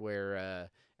scenes where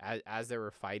as they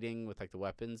were fighting with like the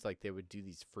weapons, like they would do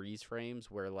these freeze frames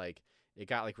where like it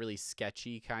got like really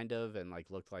sketchy kind of and like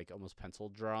looked like almost pencil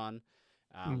drawn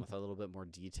with a little bit more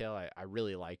detail. I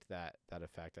really liked that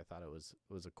effect. I thought it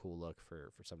was a cool look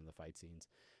for some of the fight scenes.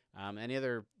 Any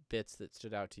other bits that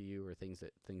stood out to you or things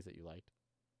that you liked?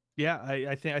 Yeah,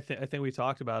 I think we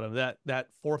talked about him. That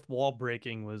fourth wall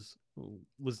breaking was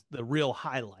the real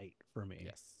highlight for me.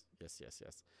 Yes.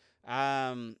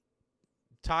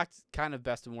 Talked kind of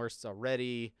best and worst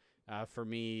already. For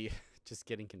me, just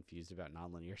getting confused about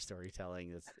nonlinear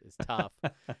storytelling is tough.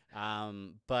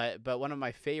 But one of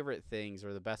my favorite things,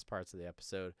 or the best parts of the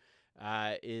episode,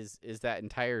 is that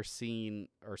entire scene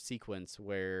or sequence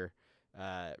where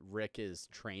Rick is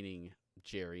training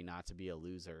Jerry not to be a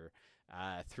loser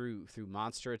through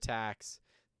monster attacks,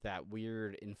 that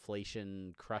weird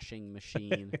inflation crushing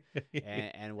machine,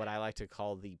 and what I like to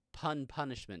call the pun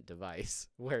punishment device,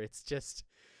 where it's just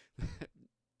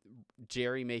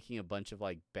Jerry making a bunch of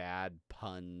like bad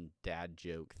pun dad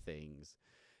joke things,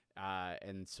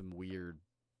 and some weird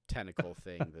tentacle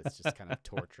thing that's just kind of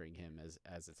torturing him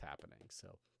as it's happening. So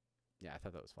yeah, I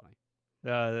thought that was funny.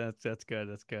 That's good.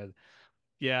 That's good.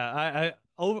 Yeah,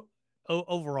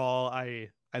 overall I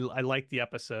liked the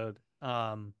episode.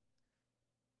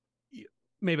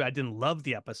 Maybe I didn't love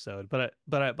the episode, but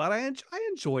I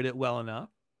enjoyed it well enough.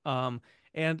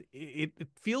 And it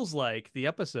feels like the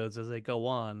episodes as they go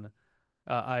on,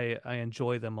 I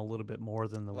enjoy them a little bit more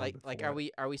than the one before. Like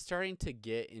are we starting to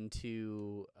get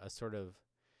into a sort of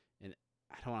an,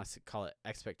 I don't want to call it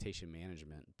expectation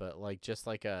management, but like just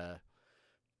like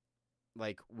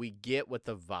we get what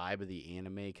the vibe of the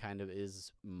anime kind of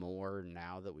is more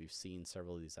now that we've seen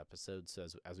several of these episodes. So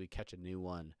as we catch a new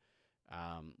one,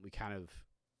 we kind of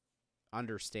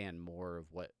understand more of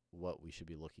what we should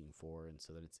be looking for, and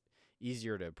so that it's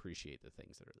easier to appreciate the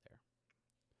things that are there.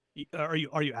 Are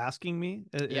you asking me?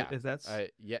 Yeah, if that's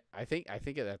yeah. I think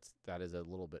that is a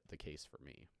little bit the case for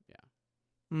me. Yeah.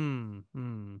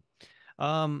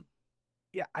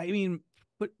 Yeah. I mean,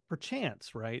 but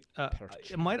perchance, right?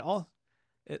 Perchance. It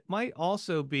might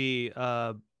also be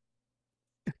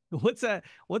what's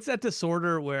that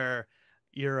disorder where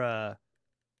you're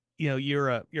you're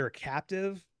a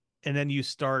captive and then you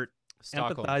start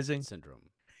Stockholm empathizing syndrome.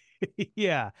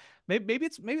 Yeah, maybe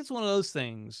it's one of those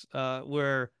things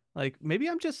where like maybe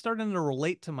I'm just starting to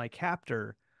relate to my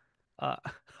captor uh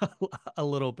a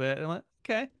little bit. And I'm like,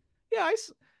 okay, yeah,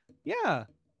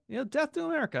 yeah, death to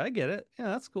America, I get it. Yeah,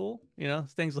 that's cool.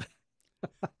 Things like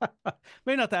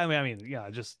maybe not that. I mean, yeah,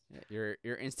 just You're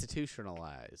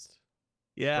institutionalized.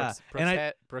 yeah.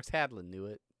 Brooks Hadlin knew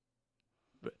it.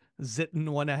 Zitten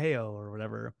Wanaheo or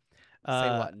whatever. Say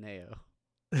Wataneo.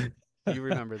 You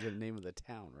remember the name of the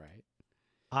town, right?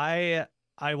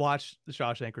 I watched The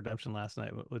Shawshank Redemption last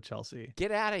night with Chelsea.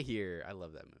 Get out of here! I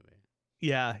love that movie.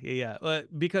 Yeah.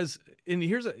 Because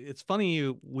it's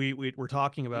funny we're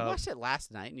talking about. You watched it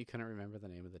last night and you couldn't remember the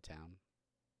name of the town,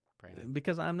 Brandon.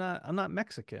 Because I'm not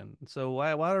Mexican, so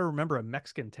why do I remember a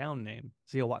Mexican town name?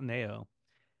 Zihuatanejo.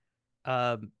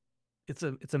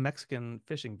 It's a Mexican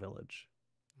fishing village.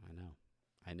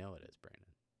 I know it is,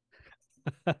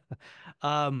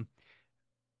 Brandon.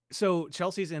 So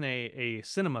Chelsea's in a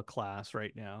cinema class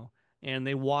right now, and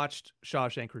they watched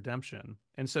Shawshank Redemption,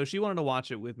 and so she wanted to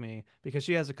watch it with me because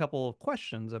she has a couple of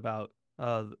questions about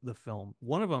the film.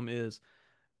 One of them is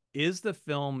the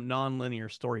film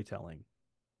nonlinear storytelling?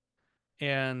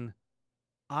 And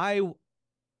I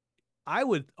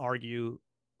would argue,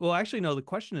 well, actually, no, the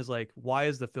question is like, why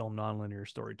is the film nonlinear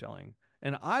storytelling?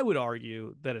 And I would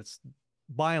argue that it's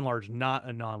by and large not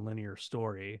a nonlinear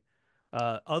story.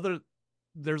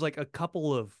 There's like a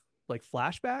couple of like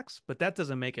flashbacks, but that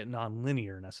doesn't make it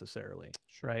nonlinear necessarily,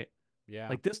 right? Yeah.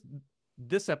 Like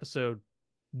this episode,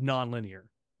 nonlinear.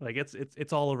 Like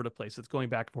it's all over the place. It's going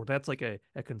back and forth. That's like a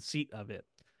conceit of it.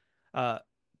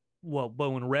 Well,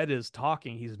 but when Red is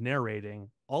talking, he's narrating.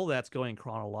 All that's going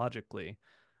chronologically.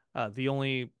 The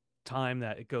only time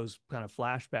that it goes kind of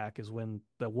flashback is when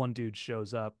the one dude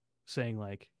shows up saying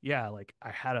like, yeah, like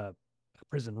I had a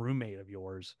prison roommate of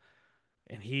yours,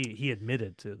 and he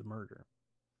admitted to the murder.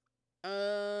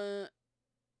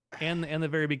 And the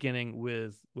very beginning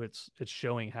with it's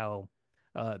showing how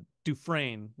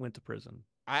Dufresne went to prison.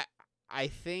 I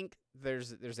think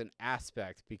there's an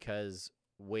aspect because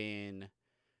when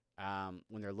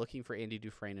they're looking for Andy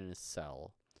Dufresne in his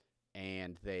cell,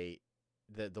 and the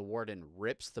warden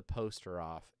rips the poster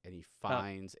off and he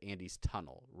finds Andy's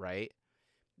tunnel, right?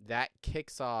 That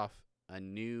kicks off a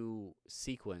new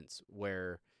sequence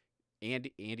where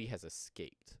Andy has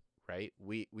escaped, right?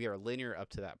 We are linear up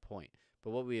to that point.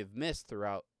 But what we have missed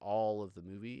throughout all of the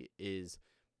movie is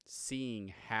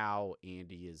seeing how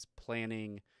Andy is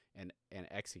planning and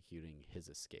executing his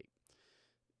escape.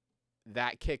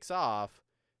 That kicks off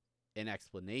an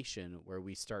explanation where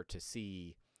we start to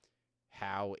see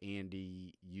how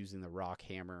Andy, using the rock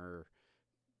hammer,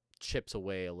 chips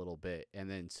away a little bit, and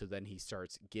then he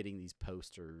starts getting these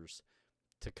posters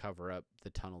to cover up the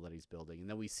tunnel that he's building. And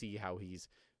then we see how he's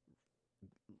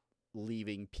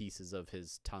leaving pieces of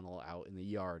his tunnel out in the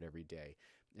yard every day,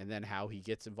 and then how he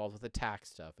gets involved with the tax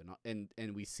stuff, and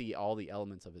we see all the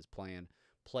elements of his plan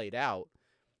played out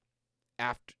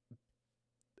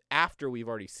after we've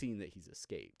already seen that he's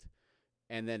escaped.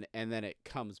 And then it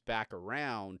comes back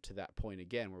around to that point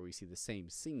again where we see the same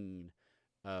scene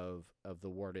of the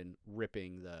warden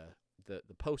ripping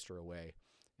the poster away,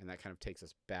 and that kind of takes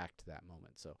us back to that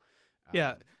moment. So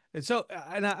yeah, and so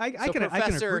I can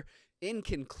Professor, in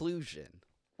conclusion,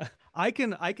 I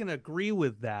can agree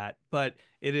with that, but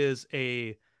it is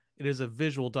a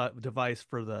visual device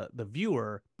for the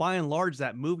viewer. By and large,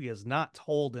 that movie is not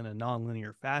told in a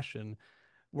nonlinear fashion.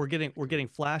 We're getting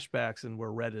flashbacks, and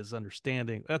where Red is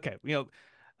understanding. Okay,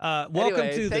 welcome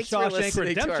to the Shawshank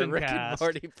Redemption Rick cast.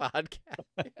 And Morty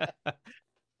podcast.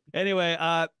 Anyway,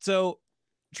 so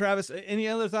Travis, any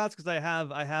other thoughts? Because I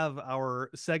have our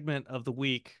segment of the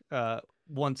week.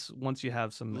 Once you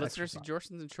have some listener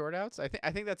suggestions and short outs, I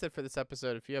think that's it for this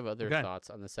episode. If you have other thoughts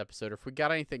on this episode, or if we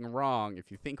got anything wrong,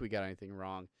 if you think we got anything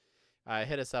wrong,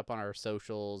 hit us up on our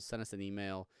socials, send us an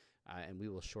email, and we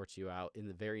will short you out in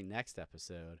the very next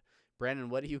episode. Brandon,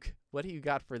 what do you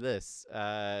got for this?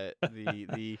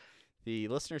 The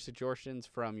listener suggestions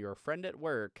from your friend at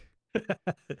work.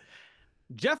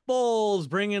 Jeff Bowles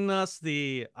bringing us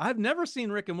the I've never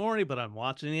seen Rick and Morty, but I'm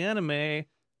watching the anime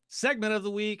segment of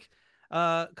the week.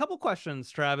 A couple questions,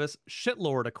 Travis.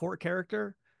 Shitlord, a court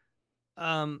character?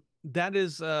 That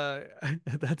is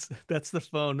that's the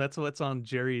phone. That's what's on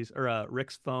Jerry's or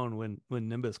Rick's phone when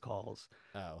Nimbus calls.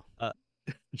 Oh.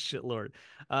 Shitlord.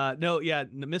 No, yeah,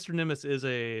 Mr. Nimbus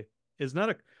is not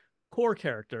a core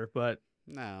character, but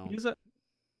no.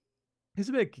 He's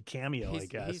a big cameo, I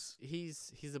guess.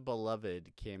 He's a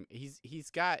beloved cam. He's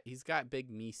got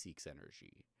big Meeseeks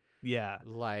energy. Yeah.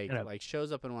 Like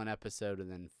shows up in one episode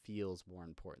and then feels more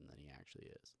important than he actually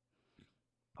is.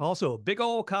 Also, a big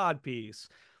old cod piece.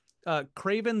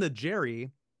 Craven the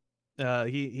Jerry.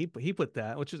 He put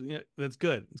that, which is that's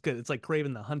good. It's good. It's like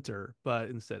Craven the Hunter, but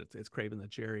instead it's Craven the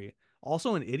Jerry.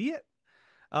 Also an idiot.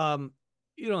 You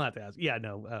don't have to ask. Yeah,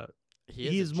 no.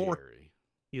 He's more. Jerry.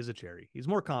 He is a Jerry. He's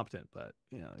more competent, but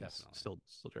he's still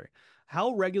Jerry.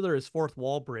 How regular is fourth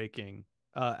wall breaking?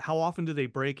 How often do they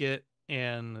break it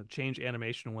and change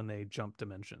animation when they jump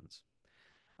dimensions?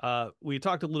 We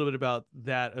talked a little bit about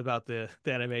that, about the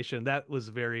animation. That was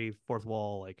very fourth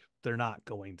wall. Like they're not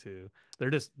going to. They're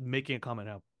just making a comment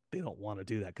how they don't want to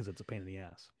do that because it's a pain in the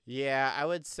ass. Yeah, I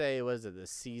would say was it the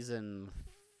season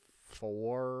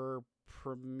 4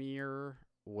 premiere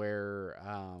where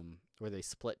they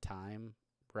split time.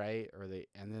 Right, or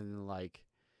and then like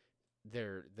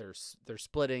they're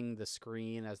splitting the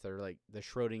screen as they're like the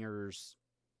Schrodinger's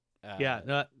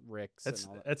Ricks. That's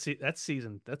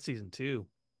season 2,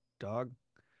 dog.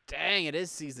 Dang, it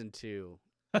is season 2.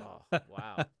 Oh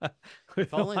wow!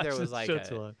 If only there was like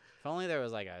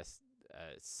a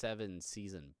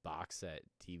 7-season box set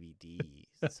DVD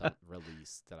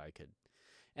release that I could.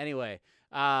 Anyway,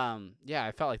 yeah,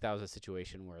 I felt like that was a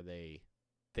situation where they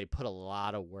put a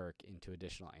lot of work into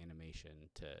additional animation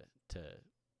to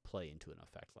play into an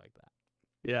effect like that.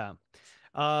 Yeah.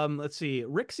 Let's see.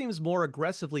 Rick seems more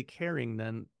aggressively caring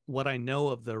than what I know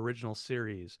of the original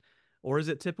series. Or is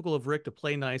it typical of Rick to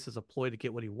play nice as a ploy to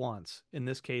get what he wants? In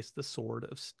this case, the sword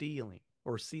of stealing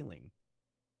or sealing.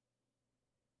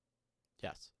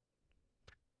 Yes.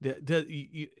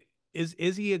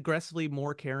 Is he aggressively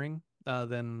more caring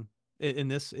than in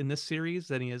this series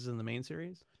than he is in the main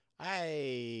series?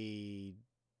 I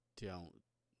don't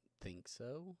think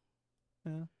so.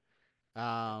 Yeah.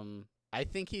 I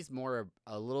think he's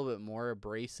a little bit more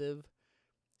abrasive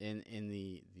in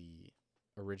the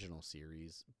original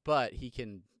series, but he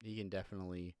can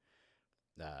definitely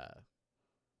I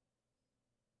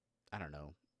don't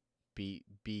know, be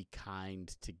kind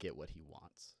to get what he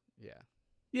wants. Yeah.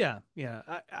 Yeah.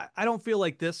 I don't feel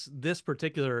like this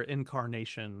particular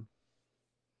incarnation.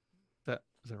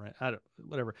 Is that right?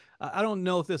 Whatever. I don't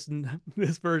know if this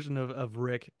version of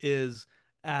Rick is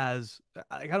as.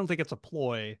 I don't think it's a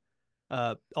ploy.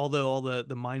 Although all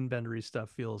the mind bendery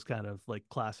stuff feels kind of like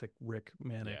classic Rick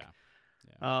manic.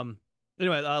 Yeah.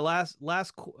 Anyway, last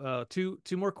two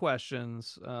more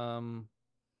questions.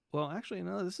 Well, actually,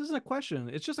 no, this isn't a question.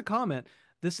 It's just a comment.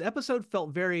 This episode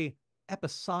felt very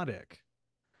episodic.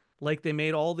 Like they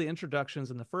made all the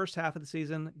introductions in the first half of the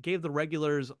season, gave the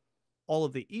regulars all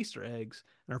of the Easter eggs,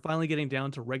 and are finally getting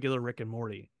down to regular Rick and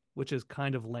Morty, which is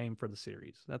kind of lame for the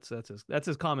series. That's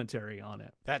his commentary on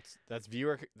it. That's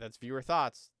viewer thoughts. Viewer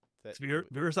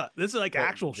thoughts. This is like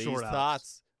actual these short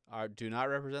thoughts do not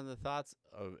represent the thoughts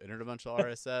of Interdimensional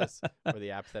RSS or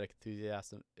the Apathetic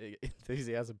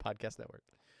Enthusiasm Podcast Network.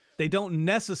 They don't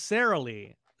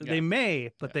necessarily. Yeah. They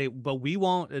may, but but we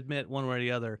won't admit one way or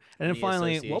the other. And then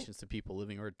finally, associations to people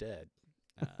living or dead.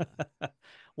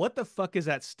 What the fuck is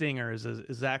that stinger? Is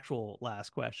the actual last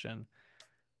question.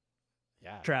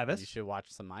 Yeah, Travis, you should watch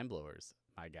some Mind Blowers,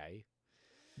 my guy.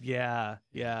 Yeah.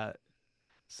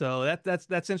 So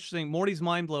that's interesting. Morty's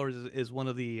Mind Blowers is one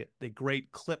of the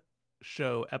great clip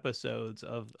show episodes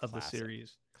of the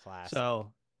series. Classic.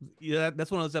 So yeah, that's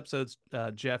one of those episodes,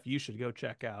 Jeff, you should go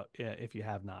check out if you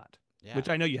have not. Yeah. Which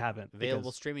I know you haven't.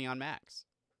 Available streaming on Max.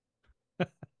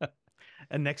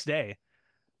 And next day,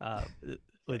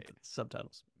 with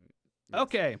subtitles. Yes.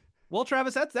 Okay. Well,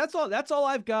 Travis, that's all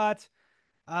I've got.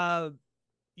 I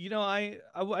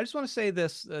just want to say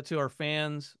this to our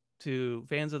fans, to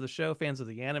fans of the show, fans of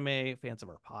the anime, fans of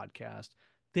our podcast.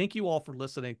 Thank you all for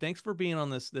listening. Thanks for being on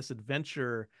this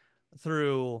adventure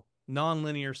through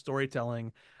nonlinear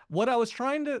storytelling. What I was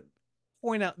trying to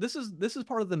point out, this is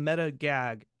part of the meta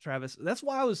gag, Travis. That's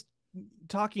why I was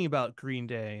talking about Green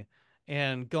Day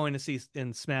and going to see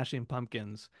in Smashing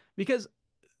Pumpkins, because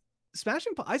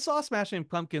I saw Smashing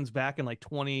Pumpkins back in like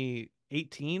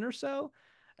 2018 or so,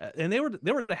 and they were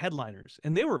the headliners,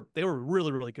 and they were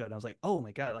really really good. I was like, oh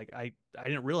my god, like I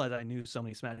didn't realize I knew so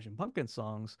many Smashing Pumpkins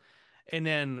songs, and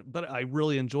then but I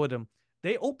really enjoyed them.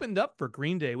 They opened up for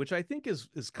Green Day, which I think is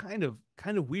kind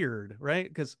of weird, right?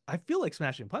 Because I feel like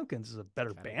Smashing Pumpkins is a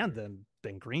better band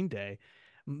than Green Day,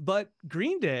 but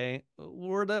Green Day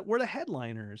were the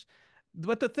headliners.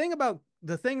 But the thing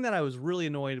that I was really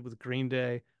annoyed with Green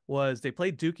Day was they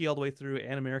played Dookie all the way through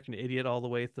and American Idiot all the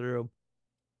way through,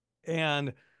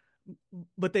 and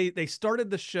but they started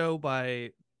the show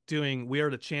by doing We Are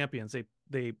the Champions.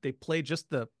 They played just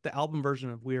the album version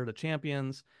of We Are the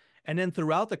Champions, and then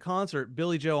throughout the concert,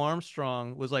 Billy Joe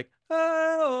Armstrong was like,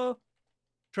 oh,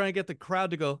 trying to get the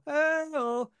crowd to go,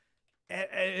 oh.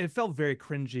 It felt very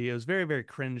cringy. It was very, very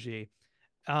cringy.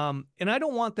 And I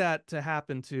don't want that to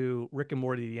happen to Rick and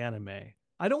Morty, the anime.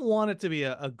 I don't want it to be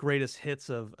a greatest hits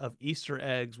of Easter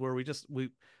eggs where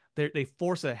they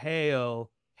force a heyo,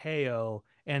 heyo,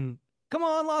 and come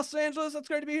on, Los Angeles, it's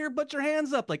great to be here. Put your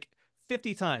hands up like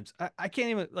 50 times. I can't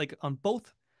even, like, on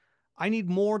both. I need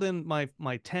more than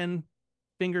my 10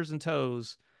 fingers and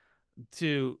toes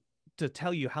to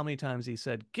tell you how many times he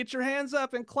said, get your hands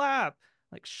up and clap.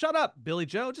 Like, shut up, Billy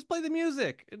Joe. Just play the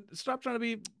music. Stop trying to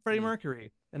be Freddie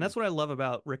Mercury. And that's what I love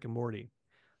about Rick and Morty.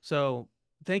 So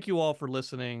thank you all for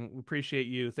listening. We appreciate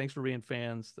you. Thanks for being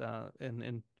fans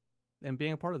and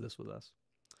being a part of this with us.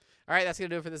 All right, that's going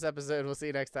to do it for this episode. We'll see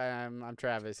you next time. I'm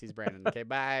Travis. He's Brandon. Okay,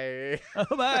 bye.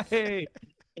 Bye.